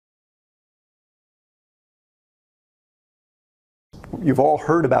You've all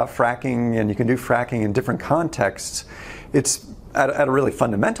heard about fracking, and you can do fracking in different contexts. It's at a really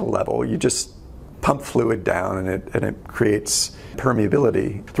fundamental level. You just pump fluid down, and it creates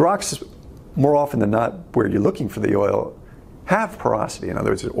permeability. The rocks, more often than not, where you're looking for the oil, have porosity. In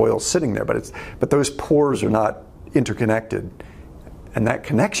other words, the oil's sitting there, but those pores are not interconnected. And that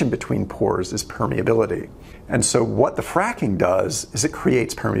connection between pores is permeability. And so what the fracking does is it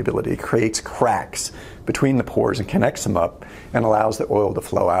creates permeability. It creates cracks between the pores and connects them up and allows the oil to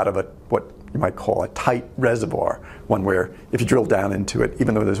flow out of what you might call a tight reservoir, one where if you drill down into it,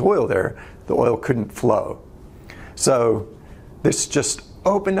 even though there's oil there, the oil couldn't flow. So this just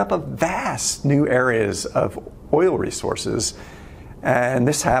opened up a vast new areas of oil resources, and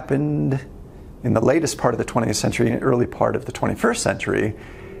this happened in the latest part of the 20th century and early part of the 21st century,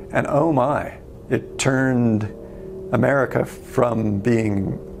 and oh my, it turned America from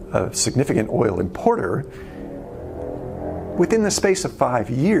being a significant oil importer. Within the space of 5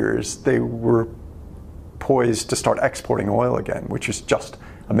 years, they were poised to start exporting oil again, which is just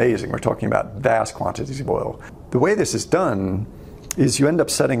amazing. We're talking about vast quantities of oil. The way this is done is you end up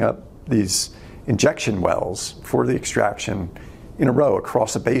setting up these injection wells for the extraction in a row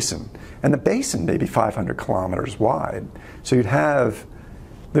across a basin. And the basin may be 500 kilometers wide. So you'd have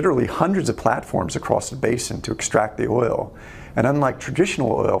literally hundreds of platforms across the basin to extract the oil. And unlike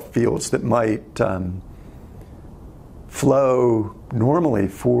traditional oil fields that might flow normally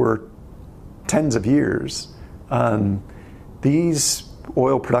for tens of years, these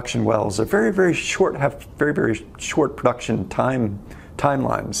oil production wells are very, very short, have very, very short production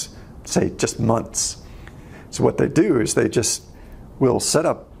timelines, say just months. So what they do is they just will set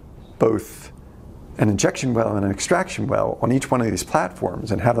up both an injection well and an extraction well on each one of these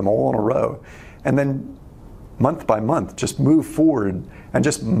platforms and have them all in a row. And then month by month, just move forward and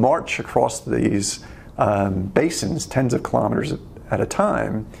just march across these basins, tens of kilometers at a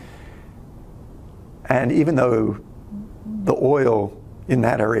time. And even though the oil in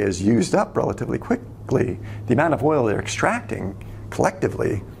that area is used up relatively quickly, the amount of oil they're extracting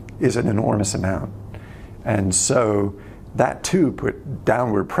collectively is an enormous amount. And so that too put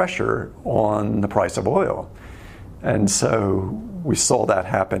downward pressure on the price of oil. And so we saw that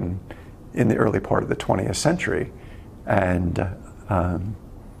happen in the early part of the 20th century. And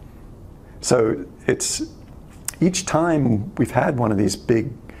so it's each time we've had one of these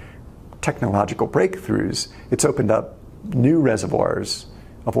big technological breakthroughs, it's opened up new reservoirs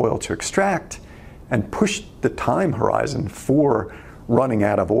of oil to extract and pushed the time horizon for running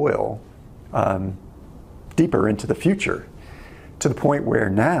out of oil deeper into the future, to the point where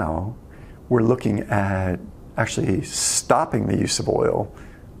now we're looking at actually stopping the use of oil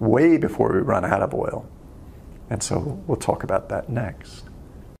way before we run out of oil. And so we'll talk about that next.